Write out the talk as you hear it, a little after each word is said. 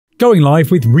Going live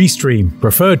with Restream,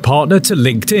 preferred partner to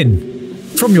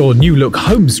LinkedIn. From your new look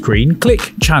home screen,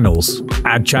 click Channels.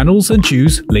 Add channels and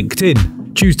choose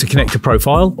LinkedIn. Choose to connect a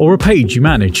profile or a page you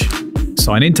manage.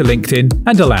 Sign into LinkedIn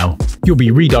and allow. You'll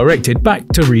be redirected back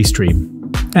to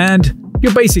Restream. And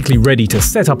you're basically ready to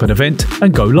set up an event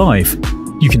and go live.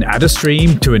 You can add a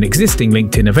stream to an existing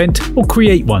LinkedIn event or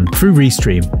create one through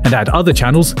Restream and add other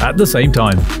channels at the same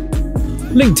time.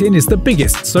 LinkedIn is the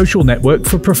biggest social network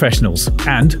for professionals,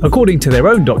 and according to their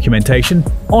own documentation,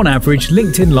 on average,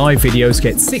 LinkedIn live videos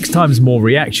get 6 times more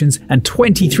reactions and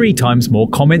 23 times more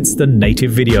comments than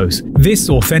native videos. This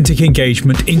authentic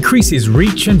engagement increases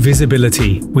reach and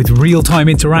visibility. With real-time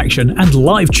interaction and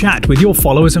live chat with your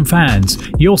followers and fans,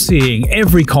 you're seeing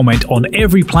every comment on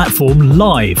every platform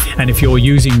live. And if you're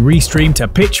using Restream to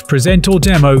pitch, present or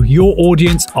demo, your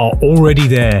audience are already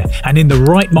there and in the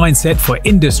right mindset for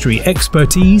industry expertise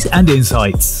and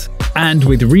insights. And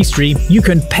with Restream, you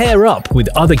can pair up with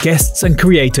other guests and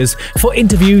creators for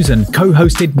interviews and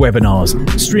co-hosted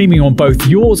webinars, streaming on both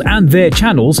yours and their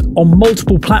channels on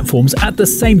multiple platforms at the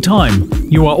same time.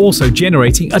 You are also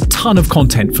generating a ton of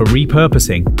content for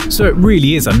repurposing, so it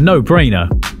really is a no-brainer.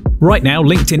 Right now,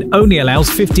 LinkedIn only allows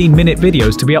 15-minute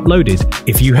videos to be uploaded.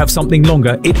 If you have something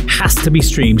longer, it has to be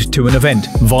streamed to an event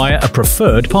via a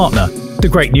preferred partner. The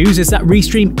great news is that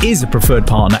Restream is a preferred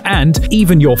partner, and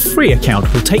even your free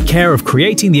account will take care of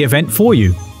creating the event for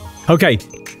you. Okay,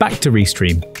 back to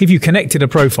Restream. If you connected a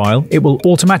profile, it will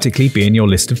automatically be in your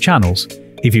list of channels.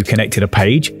 If you connected a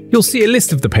page, you'll see a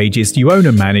list of the pages you own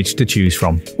and manage to choose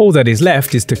from. All that is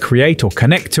left is to create or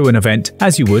connect to an event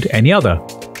as you would any other.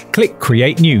 Click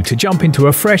Create New to jump into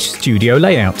a fresh studio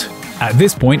layout. At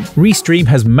this point, Restream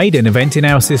has made an event in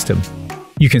our system.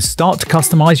 You can start to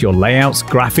customize your layouts,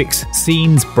 graphics,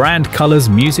 scenes, brand colors,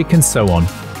 music, and so on.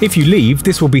 If you leave,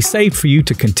 this will be saved for you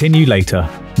to continue later.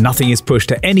 Nothing is pushed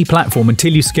to any platform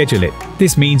until you schedule it.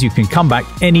 This means you can come back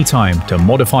anytime to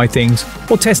modify things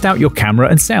or test out your camera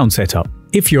and sound setup.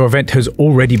 If your event has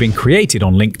already been created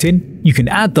on LinkedIn, you can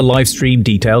add the live stream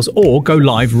details or go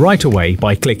live right away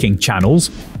by clicking Channels,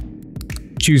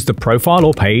 choose the profile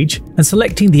or page, and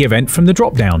selecting the event from the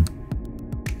drop-down.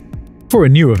 For a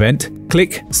new event,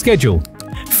 click Schedule.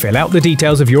 Fill out the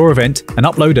details of your event and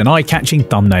upload an eye-catching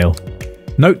thumbnail.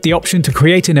 Note the option to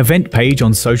create an event page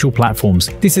on social platforms.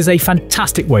 This is a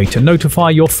fantastic way to notify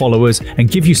your followers and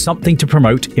give you something to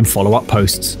promote in follow-up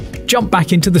posts. Jump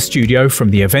back into the studio from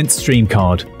the event stream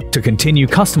card to continue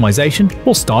customization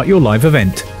or start your live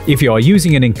event. If you are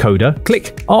using an encoder,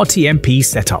 click RTMP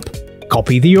Setup.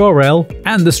 Copy the URL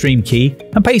and the stream key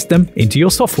and paste them into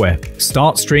your software.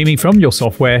 Start streaming from your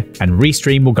software and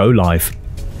Restream will go live.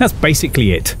 That's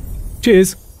basically it.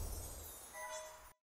 Cheers!